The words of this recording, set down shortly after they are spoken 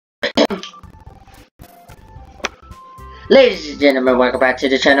Ladies and gentlemen, welcome back to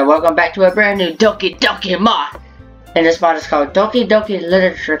the channel. Welcome back to a brand new Doki Doki mod. And this mod is called Doki Doki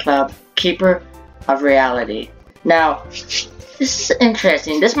Literature Club Keeper of Reality. Now, this is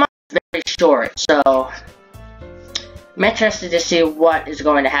interesting. This mod is very short, so I'm interested to see what is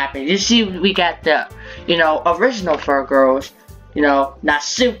going to happen. You see, we got the, original four girls.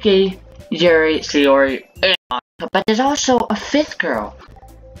 Natsuki, Yuri, Sayori, and Monika. But there's also a fifth girl.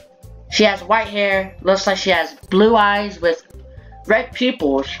 She has white hair, looks like she has blue eyes with red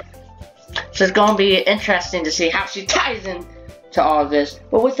pupils. So it's going to be interesting to see how she ties in to all this.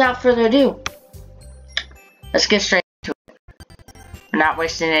 But without further ado, let's get straight to it. We're not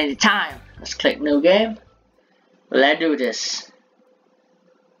wasting any time. Let's click new game. Let's do this.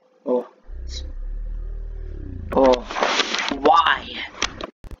 Oh, why?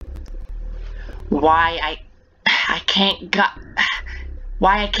 Why I can't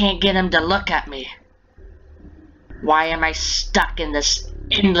get him to look at me? Why am I stuck in this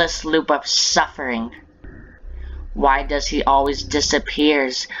endless loop of suffering? Why does he always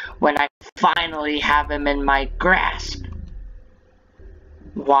disappears when I finally have him in my grasp?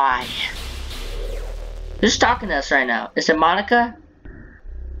 Why? Who's talking to us right now? Is it Monika?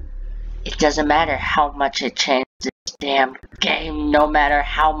 It doesn't matter how much it changes this damn game, no matter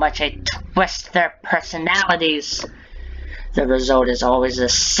how much I twist their personalities. The result is always the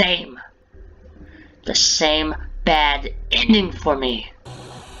same. The same bad ending for me.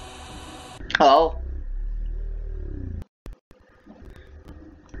 Oh.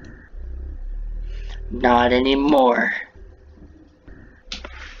 Not anymore.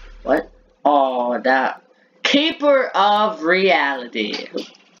 What? Oh, that Keeper of Reality.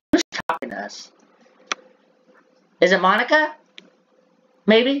 Who's talking to us? Is it Monika?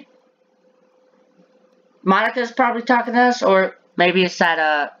 Maybe? Monika's probably talking to us, or maybe it's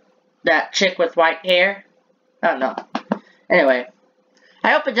that chick with white hair. I don't know. Anyway,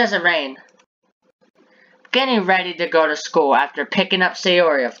 I hope it doesn't rain. Getting ready to go to school after picking up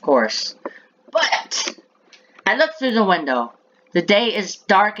Sayori, of course. But I look through the window. The day is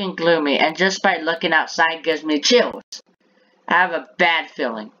dark and gloomy, and just by looking outside gives me chills. I have a bad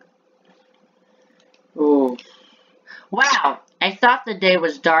feeling. Ooh. Wow, I thought the day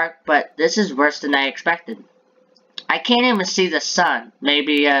was dark, but this is worse than I expected. I can't even see the sun.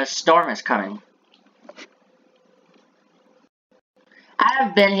 Maybe a storm is coming. I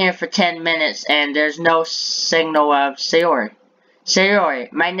have been here for 10 minutes and there's no signal of Sayori.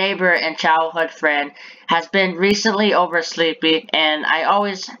 Sayori, my neighbor and childhood friend, has been recently oversleepy and I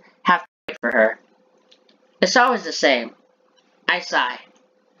always have to wait for her. It's always the same. I sigh.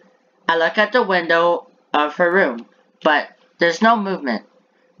 I look at the window of her room, but there's no movement.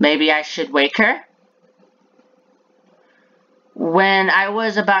 Maybe I should wake her? When I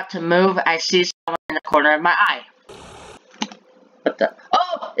was about to move, I see someone in the corner of my eye. What the?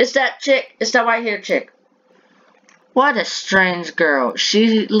 Oh! It's that chick! It's that white hair chick. What a strange girl.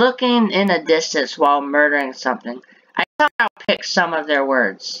 She's looking in the distance while murdering something. I somehow picked some of their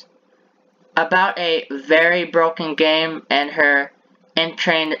words. About a very broken game and her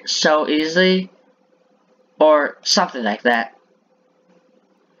entrained so easily. Or something like that.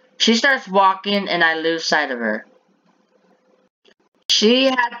 She starts walking and I lose sight of her. She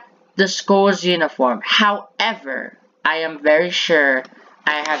had the school's uniform. However, I am very sure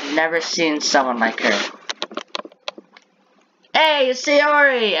I have never seen someone like her. Hey, it's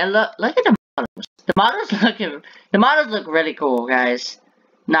Sayori! And look at the models. The models look really cool, guys.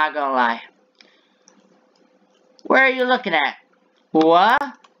 Not gonna lie. Where are you looking at?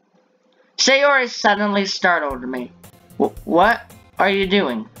 What? Sayori suddenly startled me. What are you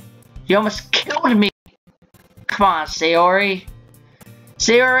doing? You almost killed me! Come on, Sayori.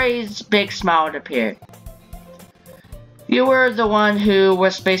 Sayori's big smile appeared. You were the one who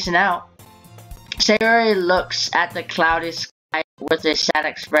was spacing out. Sayori looks at the cloudy sky with a sad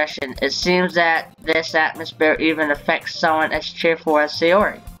expression. It seems that this atmosphere even affects someone as cheerful as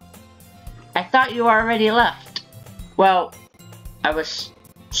Sayori. I thought you already left. Well, I was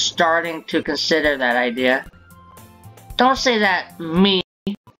starting to consider that idea. Don't say that, me.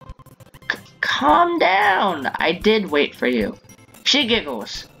 Calm down. I did wait for you. She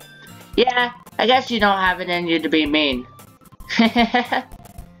giggles. Yeah, I guess you don't have it in you to be mean. That's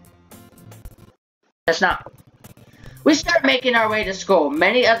not. We start making our way to school.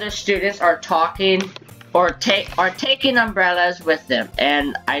 Many other students are talking or taking umbrellas with them,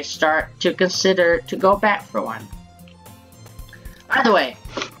 and I start to consider to go back for one. By the way,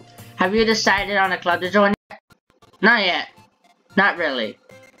 have you decided on a club to join yet? Not yet. Not really.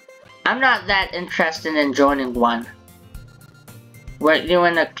 I'm not that interested in joining one. Weren't you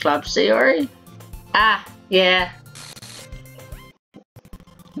in a club, Sayori? Ah, yeah.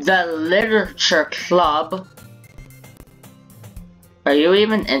 The literature club. Are you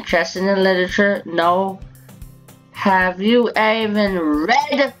even interested in literature? No. Have you even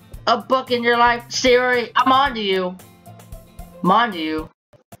read a book in your life? Sayori, I'm on to you. I'm on to you.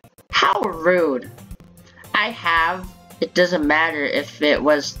 How rude. I have. It doesn't matter if it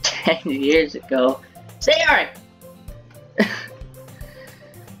was 10 years ago. Sayori!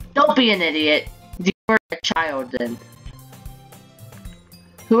 Don't be an idiot. You were a child then.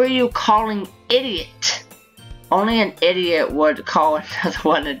 Who are you calling idiot? Only an idiot would call another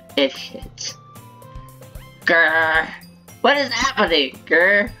one an idiot. Grr. What is happening,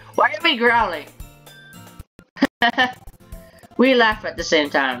 grr? Why are we growling? We laugh at the same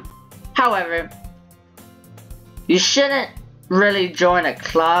time. However, you shouldn't really join a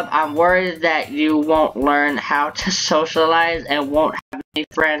club. I'm worried that you won't learn how to socialize and won't have any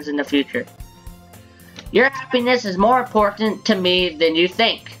friends in the future. Your happiness is more important to me than you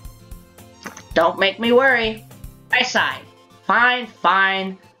think. Don't make me worry. I sigh. Fine,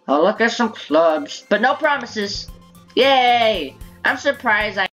 fine. I'll look at some clubs, but no promises. Yay! I'm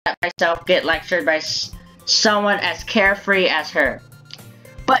surprised I let myself get lectured by someone as carefree as her.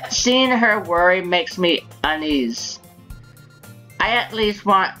 But seeing her worry makes me unease. I at least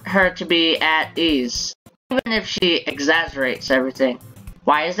want her to be at ease, even if she exaggerates everything.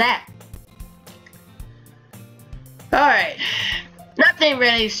 Why is that? Alright. Nothing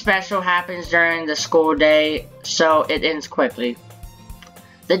really special happens during the school day, so it ends quickly.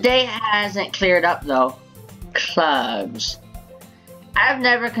 The day hasn't cleared up though. Clubs. I've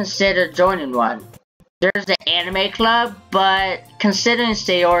never considered joining one. There's the anime club, but considering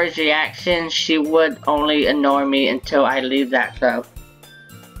Sayori's reaction, she would only annoy me until I leave that club.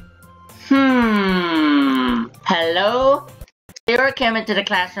 Hello? Sayori came into the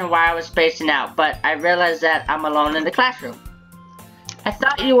classroom while I was spacing out, but I realized that I'm alone in the classroom. I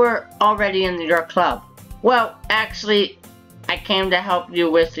thought you were already in your club. Well, actually, I came to help you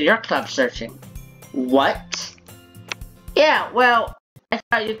with your club searching. What? Yeah, well, I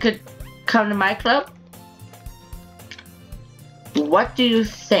thought you could come to my club. What do you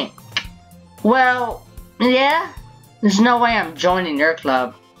think? Well, yeah, there's no way I'm joining your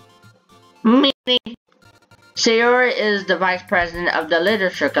club. Meaning, Sayori is the vice president of the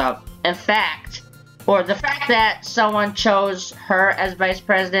literature club. In fact, or the fact that someone chose her as vice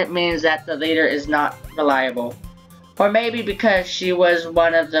president means that the leader is not reliable. Or maybe because she was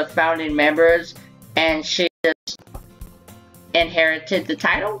one of the founding members and she just inherited the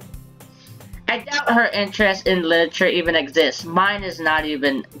title? I doubt her interest in literature even exists. Mine is not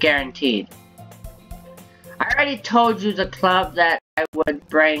even guaranteed. I already told you the club that I would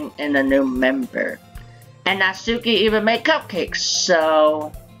bring in a new member. And Natsuki even made cupcakes,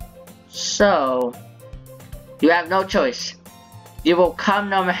 so you have no choice. You will come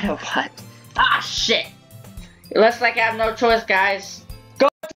no matter what. Ah, shit. It looks like I have no choice, guys. Go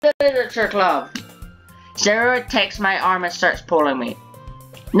to the literature club. Sayori takes my arm and starts pulling me.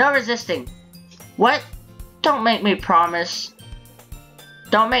 No resisting. What? Don't make me promise.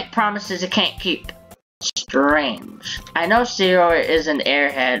 Don't make promises you can't keep. Strange. I know Sayori is an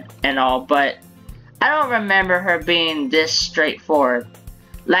airhead and all, but I don't remember her being this straightforward.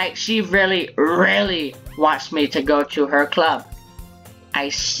 Like she really, really wants me to go to her club. I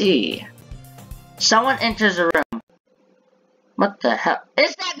see. Someone enters the room. What the hell?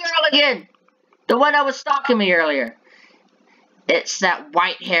 It's that girl again! The one that was stalking me earlier. It's that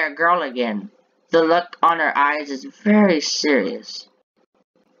white-haired girl again. The look on her eyes is very serious.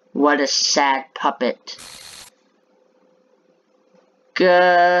 What a sad puppet.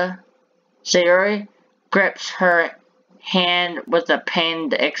 Sayori grips her hand with a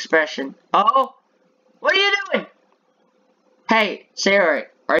pained expression. Oh? What are you doing? Hey, Sayori,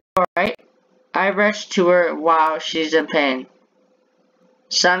 are you alright? I rush to her while she's in pain.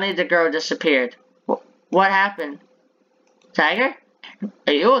 Suddenly the girl disappeared. What happened? Tiger?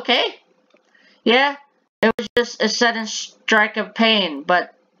 Are you okay? Yeah, it was just a sudden strike of pain,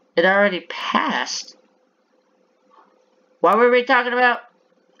 but it already passed. What were we talking about?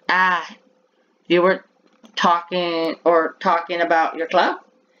 Ah, you were talking about your club?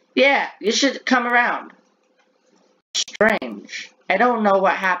 Yeah, you should come around. Strange. I don't know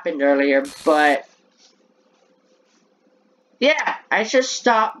what happened earlier, but yeah, I should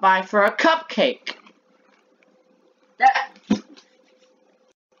stop by for a cupcake.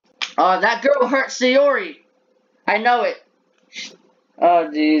 That girl hurt Sayori. I know it. Oh,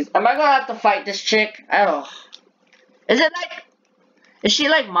 jeez. Am I gonna have to fight this chick? Oh. Is she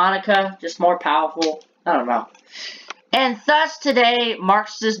like Monica? Just more powerful? I don't know. And thus today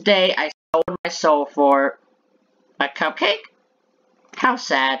marks this day I sold my soul for a cupcake? How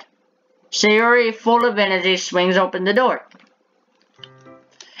sad. Sayori, full of energy, swings open the door.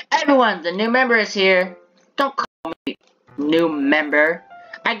 Everyone, the new member is here. Don't call me new member.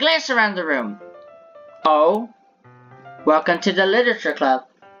 I glance around the room. Oh, welcome to the literature club.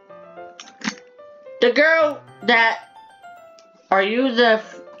 The girl that... Are you that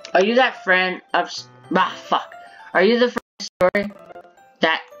friend of... Are you the friend of Sayori?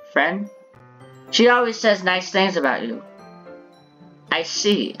 That friend? She always says nice things about you. I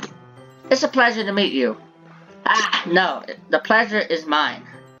see. It's a pleasure to meet you. No, the pleasure is mine.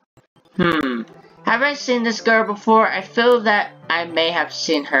 Have I seen this girl before? I feel that I may have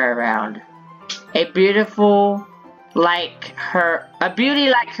seen her around. A beauty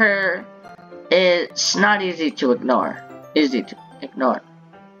like her is not easy to ignore.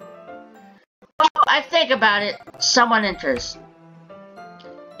 Well, I think about it. Someone enters.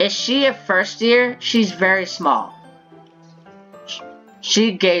 Is she a first year? She's very small.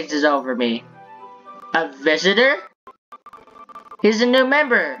 She gazes over me. A visitor? He's a new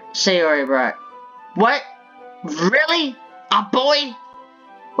member, Sayori brought. What? Really? A boy?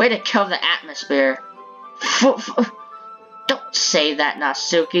 Way to kill the atmosphere. Don't say that,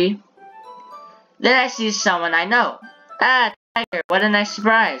 Natsuki. Then I see someone I know. Tiger, what a nice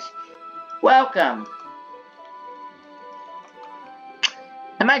surprise. Welcome.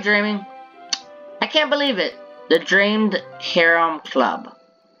 Am I dreaming? I can't believe it. The Dreamed Harem Club.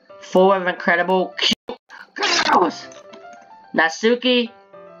 Full of incredible cute girls. Natsuki?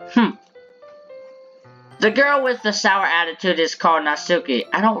 The girl with the sour attitude is called Natsuki.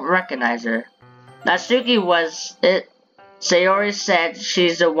 I don't recognize her. Natsuki was it. Sayori said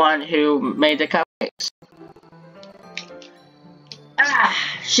she's the one who made the cupcakes.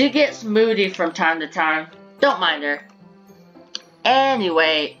 She gets moody from time to time. Don't mind her.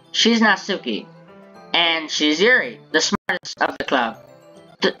 Anyway, she's Natsuki. And she's Yuri, the smartest of the club.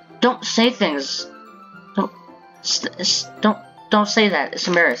 Don't say things. Don't say that. It's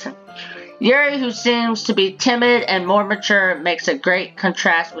embarrassing. Yuri, who seems to be timid and more mature, makes a great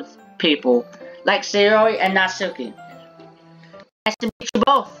contrast with people like Sayori and Natsuki. Nice to meet you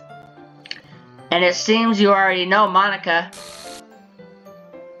both. And it seems you already know Monika.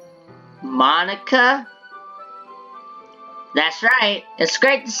 Monika? That's right. It's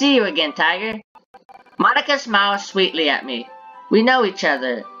great to see you again, Tiger. Monika smiles sweetly at me. We know each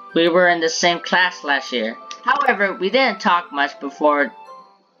other. We were in the same class last year. However, we didn't talk much before.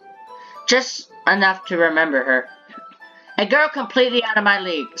 Just enough to remember her. A girl completely out of my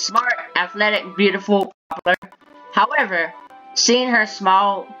league. Smart, athletic, beautiful, popular. However, seeing her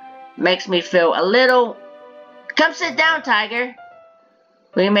smile makes me feel a little... Come sit down, Tiger.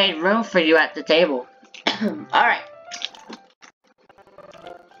 We made room for you at the table. Alright.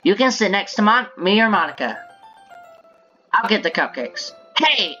 You can sit next to me or Monika. I'll get the cupcakes.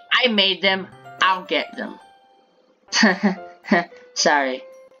 Hey, I made them. I'll get them. Sorry.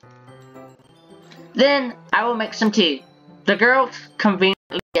 Then, I will make some tea. The girls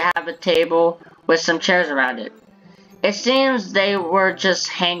conveniently have a table with some chairs around it. It seems they were just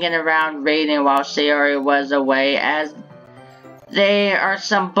hanging around reading while Sayori was away, as there are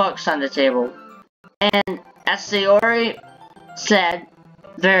some books on the table. And as Sayori said,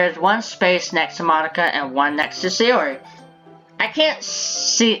 there's one space next to Monika and one next to Sayori. I can't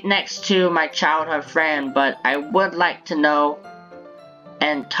sit next to my childhood friend, but I would like to know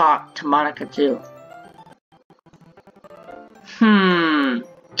and talk to Monika too.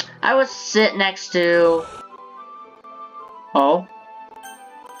 I would sit next to... Oh?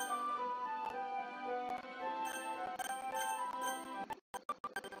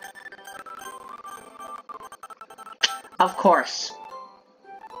 Of course.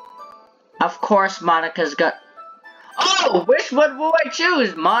 Of course Monika's got... Oh! Which one will I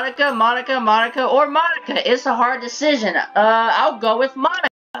choose? Monika, or Monika? It's a hard decision. I'll go with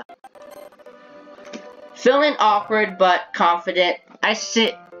Monika. Feeling awkward but confident, I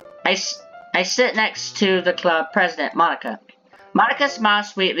sit next to the club president, Monika. Monika smiles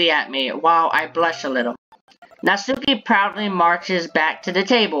sweetly at me while I blush a little. Natsuki proudly marches back to the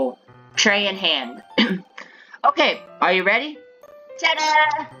table, tray in hand. Okay, are you ready?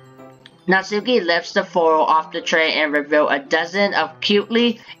 Ta-da! Natsuki lifts the foil off the tray and reveals a dozen of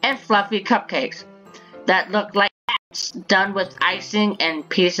cutely and fluffy cupcakes that look like hats done with icing and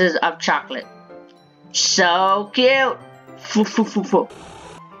pieces of chocolate. So cute!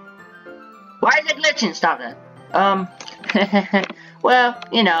 Why is it glitching? Stop that. Well,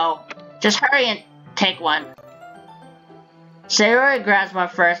 you know, just hurry and take one. Sayori grabs one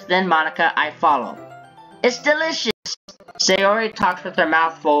first, then Monika, I follow. It's delicious! Sayori talks with her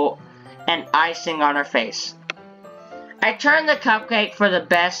mouth full and icing on her face. I turn the cupcake for the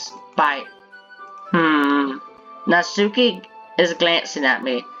best bite. Natsuki is glancing at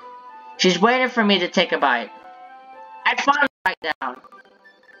me. She's waiting for me to take a bite. I finally bite down.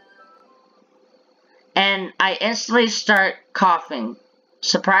 And I instantly start coughing.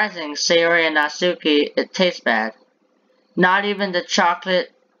 Surprising, Sayori and Natsuki, it tastes bad. Not even the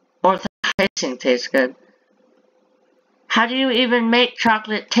chocolate or the icing tastes good. How do you even make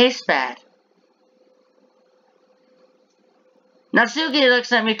chocolate taste bad? Natsuki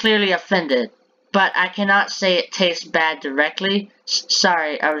looks at me clearly offended, but I cannot say it tastes bad directly.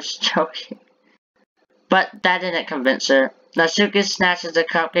 Sorry, I was joking. But that didn't convince her. Natsuki snatches the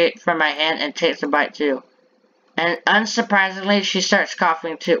cupcake from my hand and takes a bite too. And unsurprisingly, she starts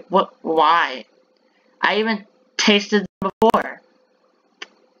coughing too. Why? I even tasted them before.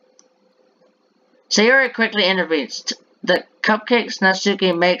 Sayori quickly intervenes. The cupcakes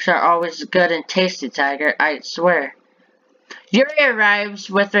Natsuki makes are always good and tasty, Tiger, I swear. Yuri arrives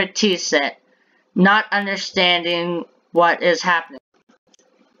with her tea set, not understanding what is happening.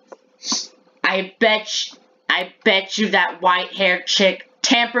 I bet you that white-haired chick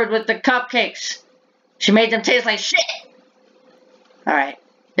tampered with the cupcakes. She made them taste like shit. Alright,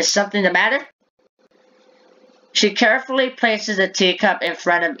 is something the matter? She carefully places a teacup in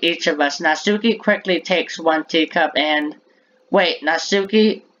front of each of us. Natsuki quickly takes one teacup and... Wait,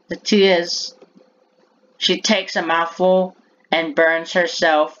 Natsuki, the tea is... She takes a mouthful and burns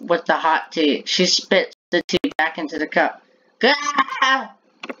herself with the hot tea. She spits the tea back into the cup. Ah!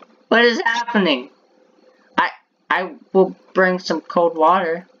 What is happening? I will bring some cold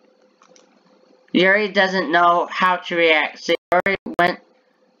water. Yuri doesn't know how to react. So Yuri went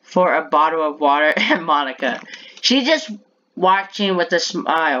for a bottle of water and Monica. She's just watching with a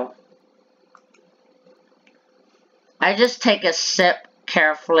smile. I just take a sip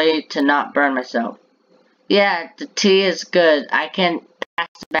carefully to not burn myself. Yeah, the tea is good. I can pass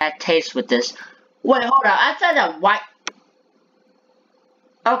the bad taste with this. Wait, hold on. I thought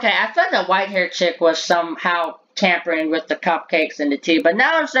the white-haired chick was somehow tampering with the cupcakes and the tea, but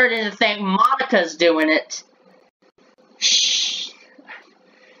now I'm starting to think Monica's doing it. Shh.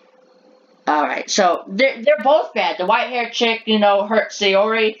 Alright, so they're both bad. The white-haired chick, you know, hurt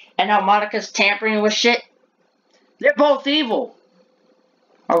Sayori, and now Monica's tampering with shit. They're both evil.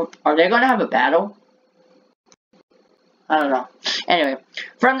 Are they gonna have a battle? I don't know. Anyway,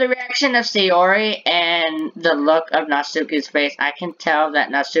 from the reaction of Sayori and the look of Natsuki's face, I can tell that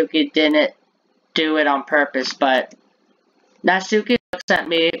Natsuki didn't do it on purpose, but Natsuki looks at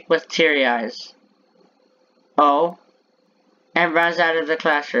me with teary eyes. Oh, and runs out of the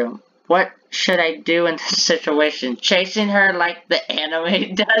classroom. What should I do in this situation? Chasing her like the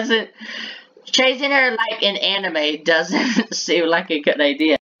anime doesn't... Chasing her like in anime doesn't seem like a good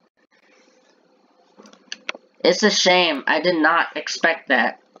idea. It's a shame. I did not expect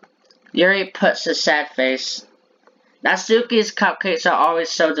that. Yuri puts a sad face. Natsuki's cupcakes are always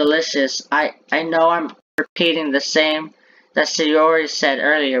so delicious. I know I'm repeating the same that Sayori said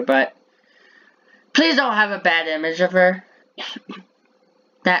earlier, but please don't have a bad image of her.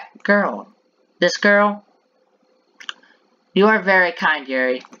 That girl. This girl. You are very kind,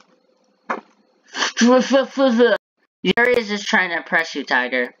 Yuri. Yuri is just trying to impress you,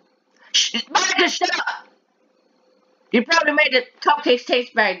 Tiger. Monica, shut up! You probably made the cupcakes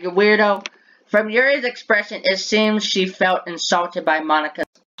taste bad, you weirdo. From Yuri's expression, it seems she felt insulted by Monica's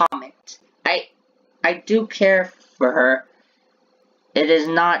comment. I do care for her. It is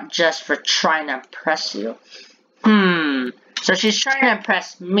not just for trying to impress you. So she's trying to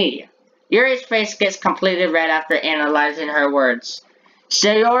impress me. Yuri's face gets completely red after analyzing her words.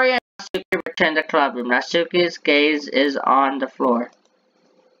 Sayori and Natsuki return to the club room. Natsuki's gaze is on the floor.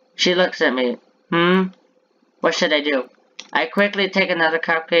 She looks at me. What should I do? I quickly take another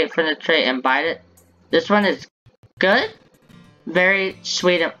cupcake from the tray and bite it. This one is good? Very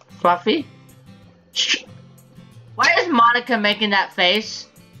sweet and fluffy? Why is Monica making that face?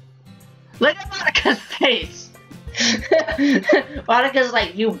 Look at Monica's face! Monica's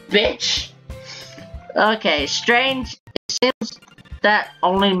like, you bitch! Okay, strange. It seems that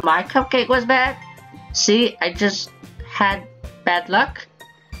only my cupcake was bad. See, I just had bad luck.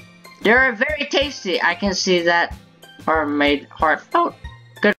 They're very tasty. I can see that are made heartfelt.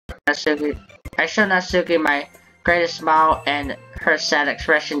 Good work, Natsuki. I show Natsuki my greatest smile and her sad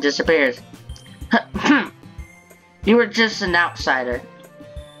expression disappears. You were just an outsider.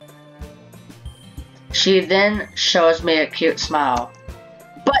 She then shows me a cute smile.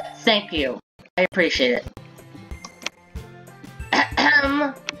 But thank you. I appreciate it.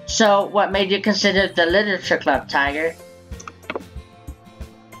 So, what made you consider the literature club, Tiger?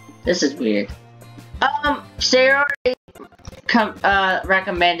 This is weird. Sarah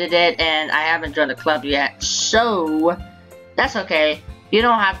recommended it, and I haven't joined the club yet, so that's okay. You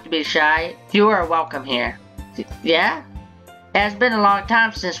don't have to be shy. You are welcome here. Yeah? It has been a long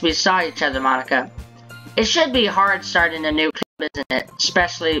time since we saw each other, Monica. It should be hard starting a new club, isn't it?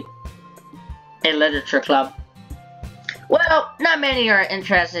 Especially a literature club. Well, not many are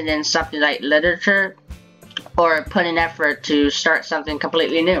interested in something like literature or put in effort to start something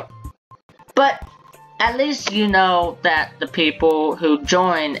completely new. But at least you know that the people who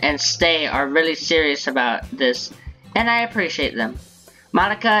join and stay are really serious about this, and I appreciate them.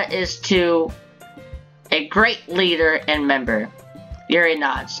 Monica is to a great leader and member. Yuri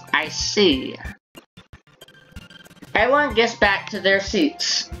nods. I see. Everyone gets back to their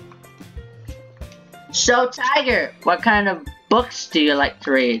seats. So, Tiger, what kind of books do you like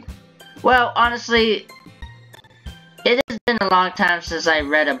to read? Well, honestly, it has been a long time since I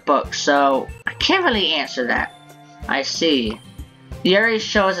read a book, so I can't really answer that. I see. Yuri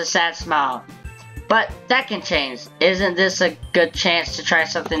shows a sad smile. But that can change. Isn't this a good chance to try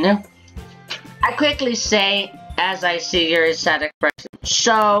something new? I quickly say as I see Yuri's sad expression.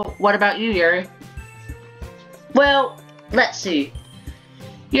 So, what about you, Yuri? Well, let's see.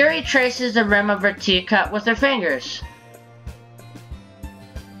 Yuri traces the rim of her teacup with her fingers.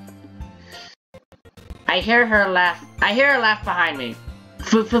 I hear her laugh behind me.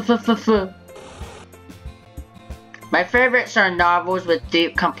 F-f-f-f-f. My favorites are novels with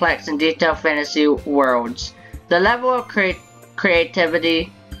deep, complex, and detailed fantasy worlds. The level of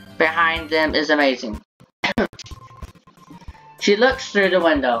creativity behind them is amazing. She looks through the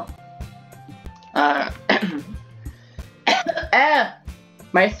window.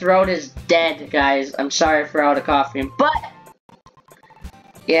 My throat is dead, guys. I'm sorry for all the coughing, but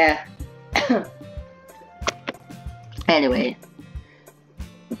yeah. Anyway.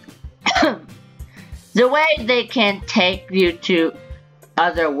 The way they can take you to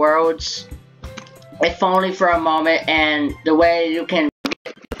other worlds, if only for a moment, and the way you can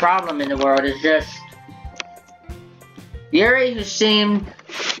get the problem in the world is just... Yuri, who seemed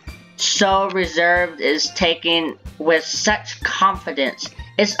so reserved, is taking with such confidence.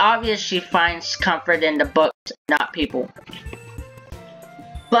 It's obvious she finds comfort in the books, not people.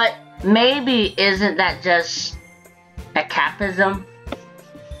 But maybe isn't that just a capism?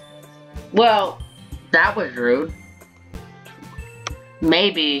 Well, that was rude.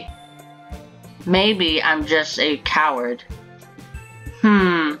 Maybe I'm just a coward.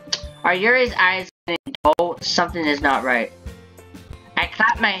 Are Yuri's eyes getting dull? Something is not right. I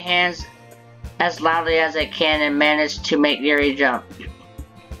clap my hands as loudly as I can and manage to make Yuri jump.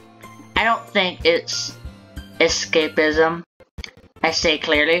 I don't think it's escapism. I say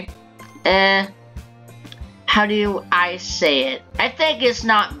clearly. How do I say it? I think it's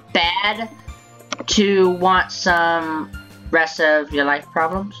not bad to want some rest of your life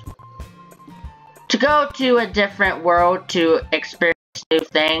problems. To go to a different world, to experience new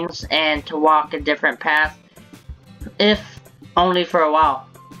things, and to walk a different path, if only for a while.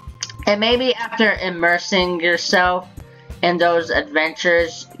 And maybe after immersing yourself in those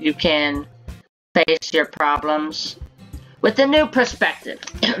adventures, you can face your problems with a new perspective.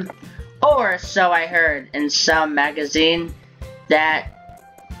 Or so I heard in some magazine that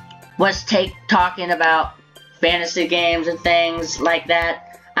was talking about fantasy games and things like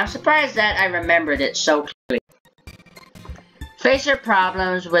that. I'm surprised that I remembered it so clearly. Face your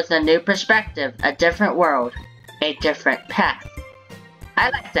problems with a new perspective, a different world, a different path.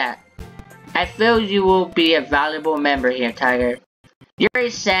 I like that. I feel you will be a valuable member here, Tiger. Yuri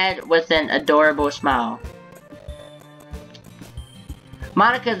said with an adorable smile.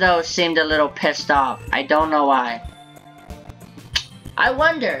 Monica, though, seemed a little pissed off. I don't know why. I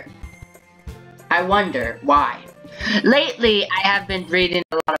wonder why. Lately, I have been reading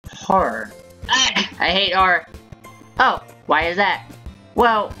a lot of horror. I hate horror. Oh, why is that?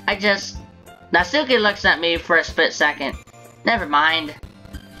 Well, Natsuki looks at me for a split second. Never mind.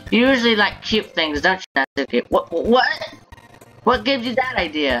 You usually like cute things, don't you, Natsuki? What? What gives you that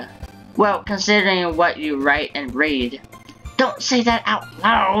idea? Well, considering what you write and read. Don't say that out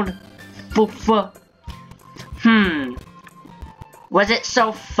loud. Was it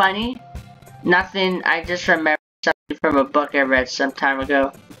so funny? Nothing, I just remembered something from a book I read some time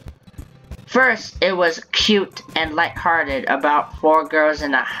ago. First, it was cute and lighthearted about 4 girls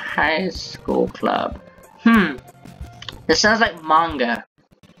in a high school club. This sounds like manga.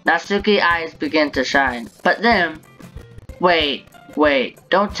 Natsuki's eyes begin to shine. But then, wait,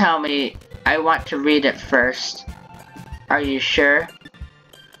 don't tell me I want to read it first. Are you sure?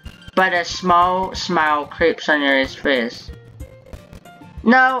 But a small smile creeps on Yuri's face.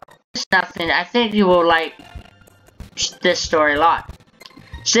 No, it's nothing. I think you will like this story a lot.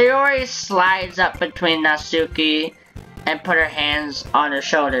 Sayori slides up between Natsuki and put her hands on her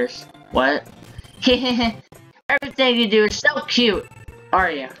shoulders. What? Everything you do is so cute,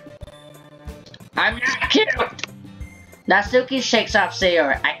 are you? I'm not cute! Natsuki shakes off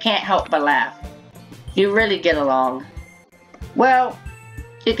Sayori. I can't help but laugh. You really get along. Well,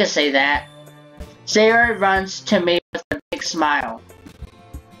 you can say that. Sayori runs to me with a big smile.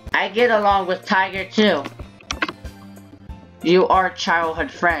 I get along with Tiger too. You are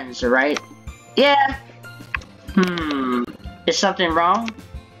childhood friends, right? Yeah. Is something wrong?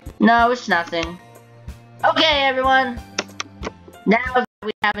 No, it's nothing. Okay, everyone. Now that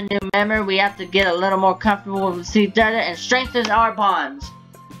we have a new member, we have to get a little more comfortable with each other and strengthen our bonds.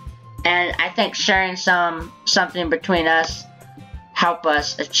 And I think sharing something between us help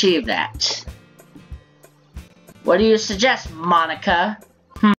us achieve that. What do you suggest, Monica?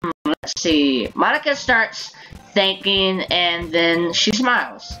 Let's see. Monica starts thinking and then she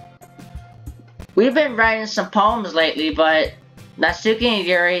smiles. We've been writing some poems lately, but Natsuki and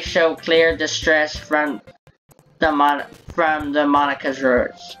Yuri show clear distress from the Monica's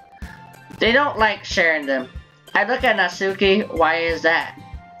words. They don't like sharing them. I look at Natsuki. Why is that?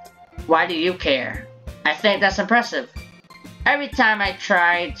 Why do you care? I think that's impressive. Every time I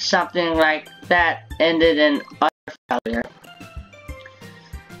tried something like that ended in utter failure.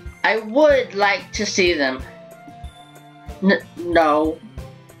 I would like to see them. No.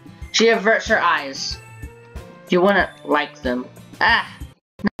 She averts her eyes. You wouldn't like them. Not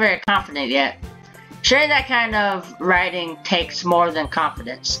very confident yet. Sharing that kind of writing takes more than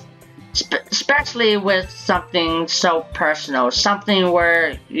confidence. Especially with something so personal. Something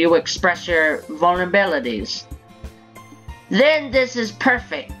where you express your vulnerabilities. Then this is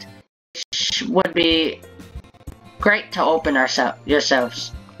perfect. Would be great to open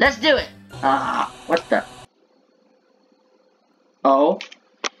yourselves. Let's do it! What the? Oh?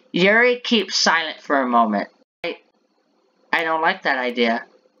 Yuri keeps silent for a moment. I don't like that idea.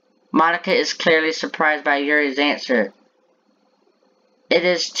 Monica is clearly surprised by Yuri's answer. It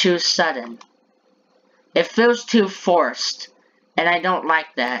is too sudden. It feels too forced, and I don't like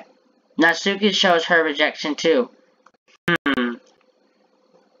that. Natsuki shows her rejection too.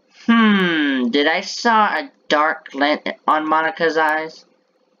 Did I saw a dark glint on Monica's eyes?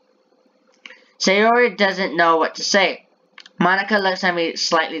 Sayori doesn't know what to say. Monica looks at me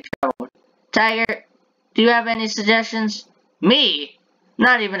slightly troubled. Tiger, do you have any suggestions? Me?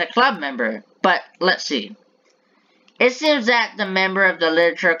 Not even a club member. But let's see. It seems that the member of the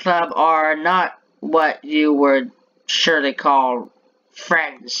literature club are not what you would surely call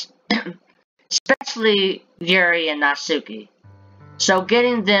friends. Especially Yuri and Natsuki. So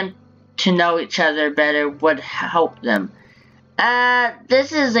getting them to know each other better would help them.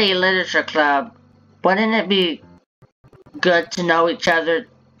 This is a literature club. Wouldn't it be good to know each other,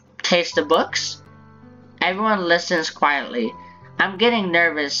 taste the books? Everyone listens quietly. I'm getting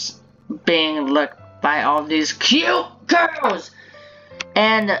nervous being looked by all these cute girls.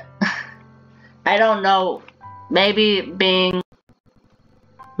 And I don't know, maybe bring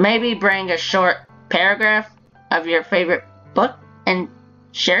a short paragraph of your favorite book and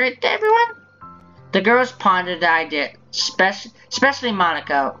share it to everyone? The girls pondered the idea, especially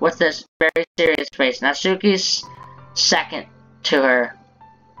Monica, with this very serious face. Natsuki's second to her.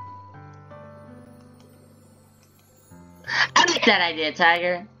 I like that idea,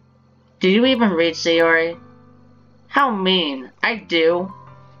 Tiger. Do you even read Sayori? How mean. I do.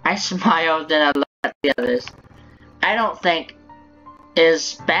 I smile, then I look at the others. I don't think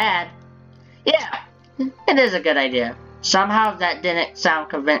is bad. Yeah, it is a good idea. Somehow that didn't sound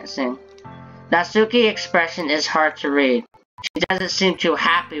convincing. Natsuki's expression is hard to read. She doesn't seem too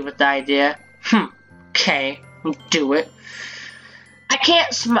happy with the idea. Okay, do it. I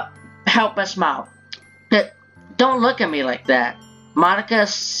can't help but smile. But don't look at me like that. Monica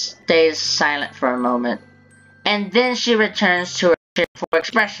stays silent for a moment. And then she returns to her cheerful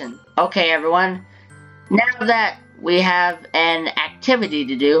expression. Okay, everyone. Now that we have an activity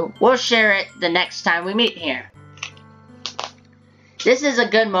to do, we'll share it the next time we meet here. This is a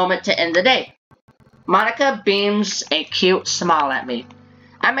good moment to end the day. Monica beams a cute smile at me.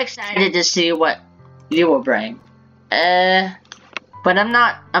 I'm excited to see what you will bring. But I'm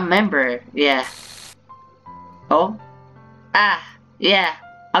not a member, yeah. Oh? Yeah.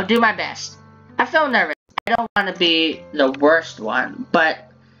 I'll do my best. I feel nervous. I don't want to be the worst one,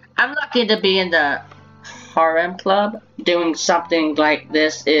 but I'm lucky to be in the Harem Club. Doing something like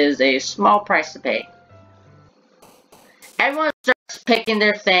this is a small price to pay. Everyone starts picking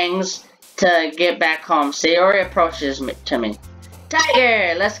their things to get back home. Sayori approaches to me.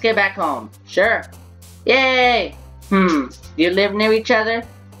 Tiger, let's get back home. Sure. Yay! You live near each other?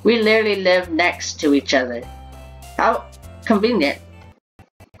 We literally live next to each other. How convenient.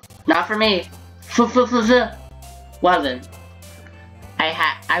 Not for me. Well then.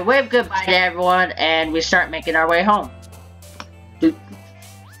 I wave goodbye to everyone and we start making our way home.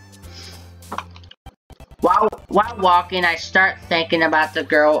 While walking, I start thinking about the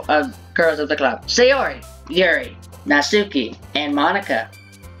girls of the club. Sayori, Yuri, Natsuki, and Monika.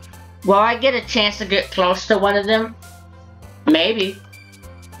 Will I get a chance to get close to one of them? Maybe.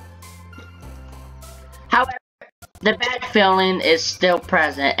 However, the bad feeling is still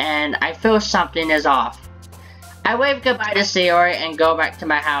present and I feel something is off. I wave goodbye to Sayori and go back to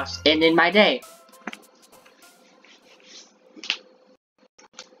my house, ending my day.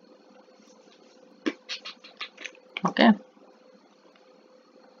 Okay.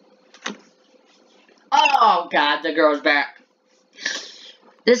 Oh god, the girl's back.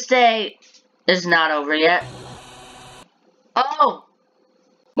 This day is not over yet. Oh!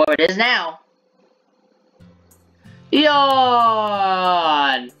 Well, it is now.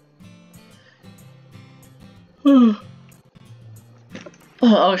 Yawn!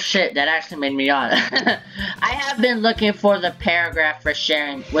 Oh shit, that actually made me yawn. I have been looking for the paragraph for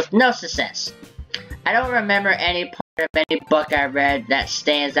sharing with no success. I don't remember any part of any book I read that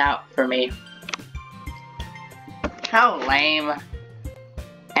stands out for me. How lame.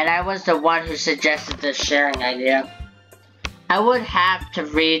 And I was the one who suggested the sharing idea. I would have to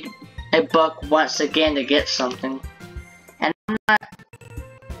read a book once again to get something. And I'm not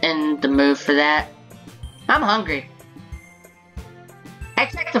in the mood for that. I'm hungry. I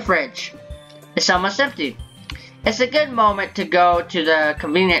check the fridge. It's almost empty. It's a good moment to go to the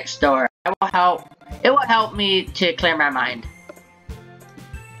convenience store. It will help me to clear my mind.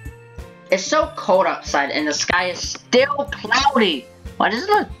 It's so cold outside and the sky is still cloudy. Why does it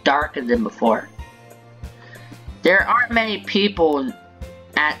look darker than before? There aren't many people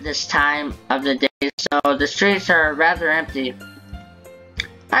at this time of the day, so the streets are rather empty.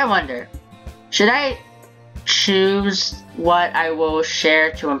 I wonder, should I choose what I will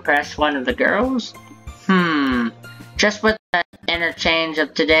share to impress one of the girls? Just with the interchange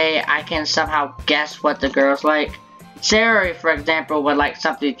of today, I can somehow guess what the girls like. Sayori, for example, would like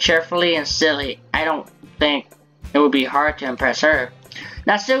something cheerfully and silly. I don't think it would be hard to impress her.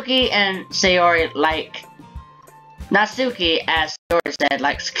 Natsuki, as Sayori said,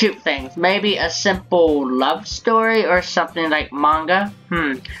 likes cute things. Maybe a simple love story or something like manga.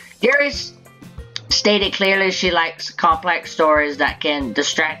 Yuri's stated clearly she likes complex stories that can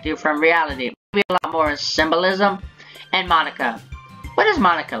distract you from reality. Maybe a lot more symbolism. And Monika. What is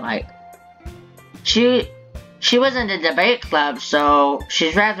Monika like? She was in the debate club, so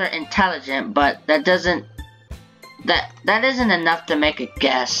she's rather intelligent, but that isn't enough to make a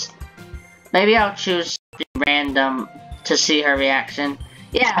guess. Maybe I'll choose something random to see her reaction.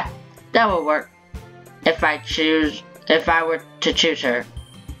 Yeah, that will work. If I were to choose her.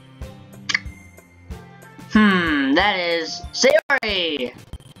 That is Sayori!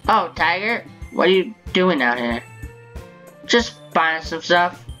 Oh, Tiger, what are you doing out here? Just buying some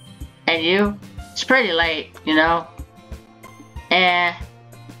stuff. And you? It's pretty late, you know? I'm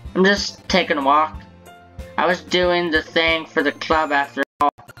just taking a walk. I was doing the thing for the club after all.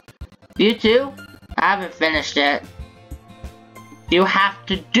 You too? I haven't finished yet. You have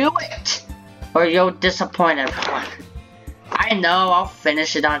to do it! Or you'll disappoint everyone. I know, I'll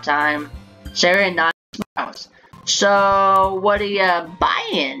finish it on time. Sarah nods and smiles. So, what are you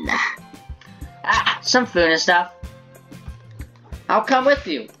buying? Some food and stuff. I'll come with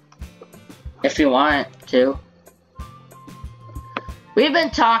you. If you want to. We've been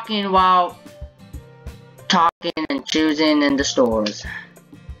talking while talking and choosing in the stores.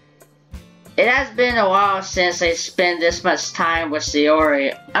 It has been a while since I spent this much time with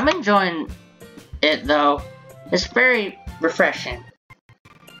Sayori. I'm enjoying it though. It's very refreshing.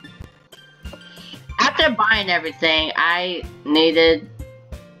 After buying everything I needed,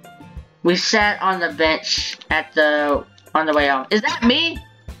 we sat on the bench on the way home. Is that me?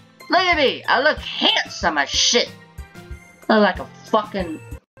 Look at me! I look handsome as shit. I look like a fucking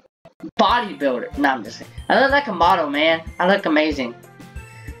bodybuilder. No, I'm just kidding. I look like a model, man. I look amazing.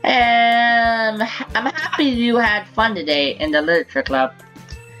 And I'm happy you had fun today in the literature club.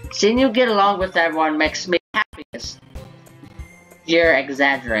 Seeing you get along with everyone makes me happiest. You're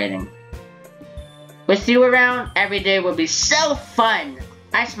exaggerating. With you around, every day will be so fun.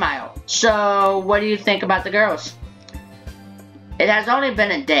 I smile. So, what do you think about the girls? It has only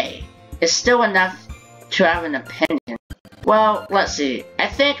been a day. It's still enough to have an opinion. Well, let's see. I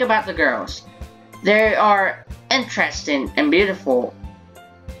think about the girls. They are interesting and beautiful.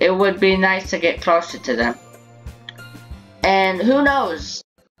 It would be nice to get closer to them. And who knows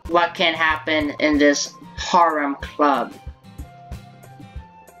what can happen in this harem club.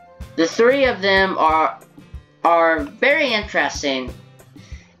 The three of them are very interesting.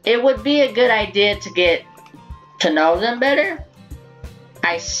 It would be a good idea to get to know them better.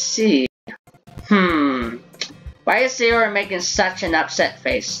 I see. Why is Sayori making such an upset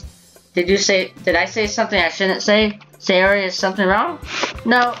face? Did I say something I shouldn't say? Sayori, is something wrong?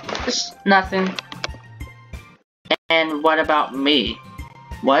 No, it's nothing. And what about me?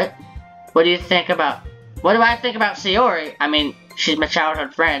 What? What do I think about Sayori? I mean, she's my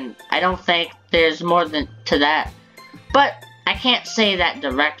childhood friend. I don't think there's more to that. But I can't say that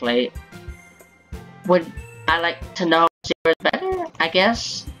directly. Would I like to know Sayori better, I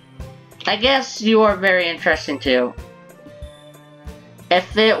guess? I guess you are very interesting too.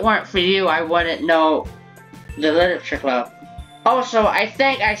 If it weren't for you, I wouldn't know the literature club. Also, I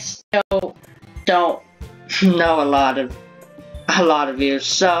think I still don't know a lot of you.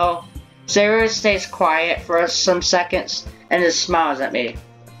 So Sayori stays quiet for some seconds and just smiles at me.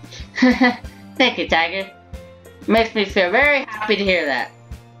 Thank you, Tiger. Makes me feel very happy to hear that.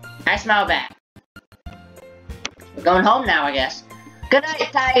 I smile back. We're going home now, I guess. Good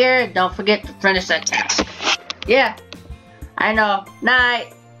night, Tiger. Don't forget to finish that task. Yeah, I know.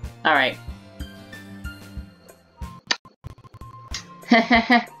 Night. Alright.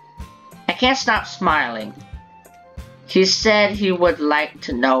 I can't stop smiling. He said he would like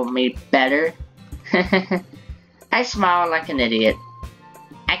to know me better. I smile like an idiot.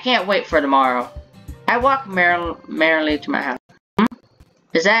 I can't wait for tomorrow. I walk merrily to my house.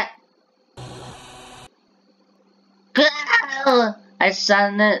 Is that? A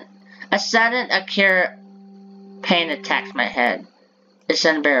sudden acute pain attacks my head. It's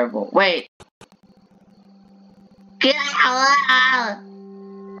unbearable. Wait.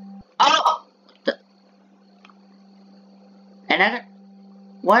 Oh!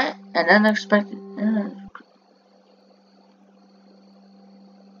 What? An unexpected...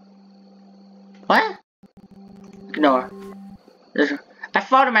 What? Ignore. I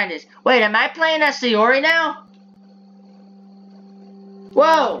thought of this. Wait, am I playing as Sayori now?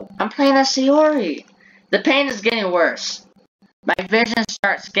 Whoa! I'm playing as Sayori. The pain is getting worse. My vision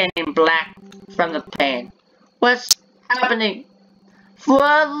starts getting black from the pain. What's happening?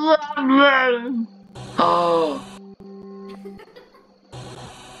 Oh.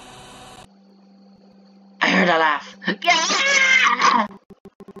 I heard a laugh.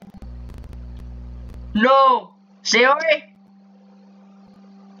 No! Sayori?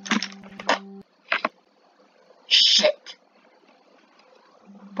 Shit.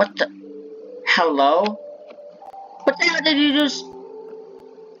 What the? Hello? What the hell did you just...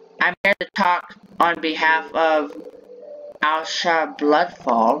 I'm here to talk on behalf of Alsha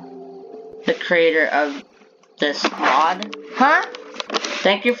Bloodfall, the creator of this mod. Huh?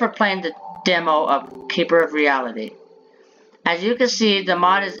 Thank you for playing the demo of Keeper of Reality. As you can see, the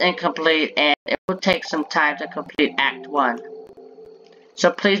mod is incomplete and it will take some time to complete Act 1.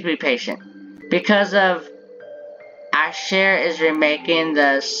 So please be patient. Because of Asher is remaking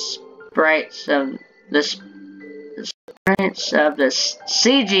the sprites of the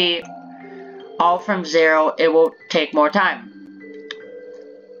CG all from zero, it will take more time.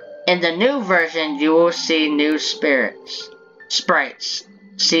 In the new version, you will see new sprites,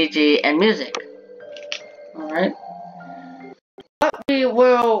 CG, and music. Alright. What he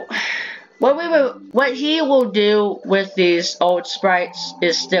will do with these old sprites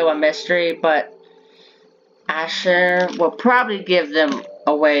is still a mystery, but Asher will probably give them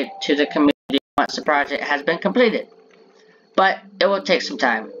away to the community once the project has been completed. But it will take some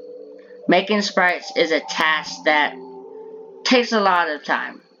time. Making sprites is a task that takes a lot of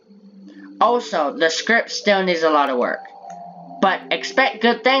time. Also, the script still needs a lot of work. But expect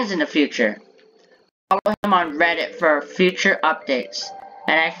good things in the future. Follow him on Reddit for future updates.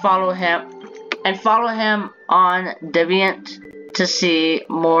 And follow him on Deviant to see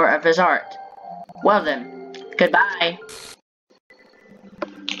more of his art. Well then, goodbye.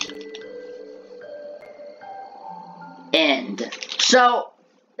 End. So,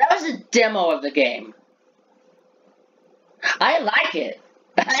 that was a demo of the game. I like it.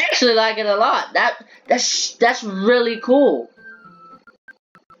 I actually like it a lot. That's really cool.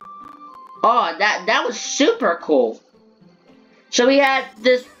 Oh, that was super cool. So we had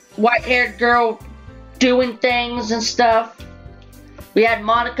this white-haired girl doing things and stuff. We had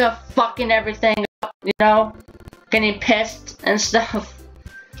Monica fucking everything up, you know, getting pissed and stuff.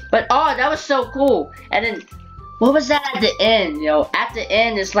 But oh, that was so cool. And then what was that at the end? You know, at the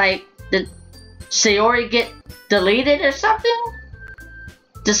end it's like the Sayori deleted or something?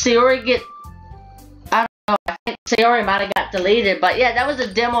 Did Sayori get... I don't know, I think Sayori might have got deleted, but yeah, that was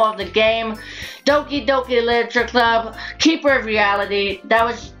a demo of the game. Doki Doki Literature Club, Keeper of Reality. That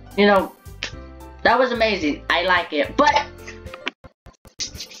was, you know, that was amazing. I like it, but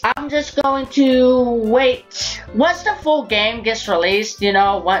I'm just going to wait. Once the full game gets released, you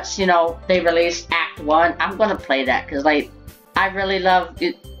know, once, you know, they release Act 1, I'm gonna play that, because, like, I really love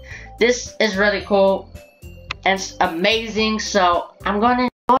it. This is really cool and it's amazing, so I'm gonna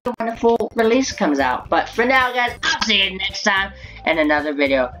enjoy it when the full release comes out. But for now, guys, I'll see you next time in another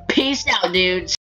video. Peace out, dudes.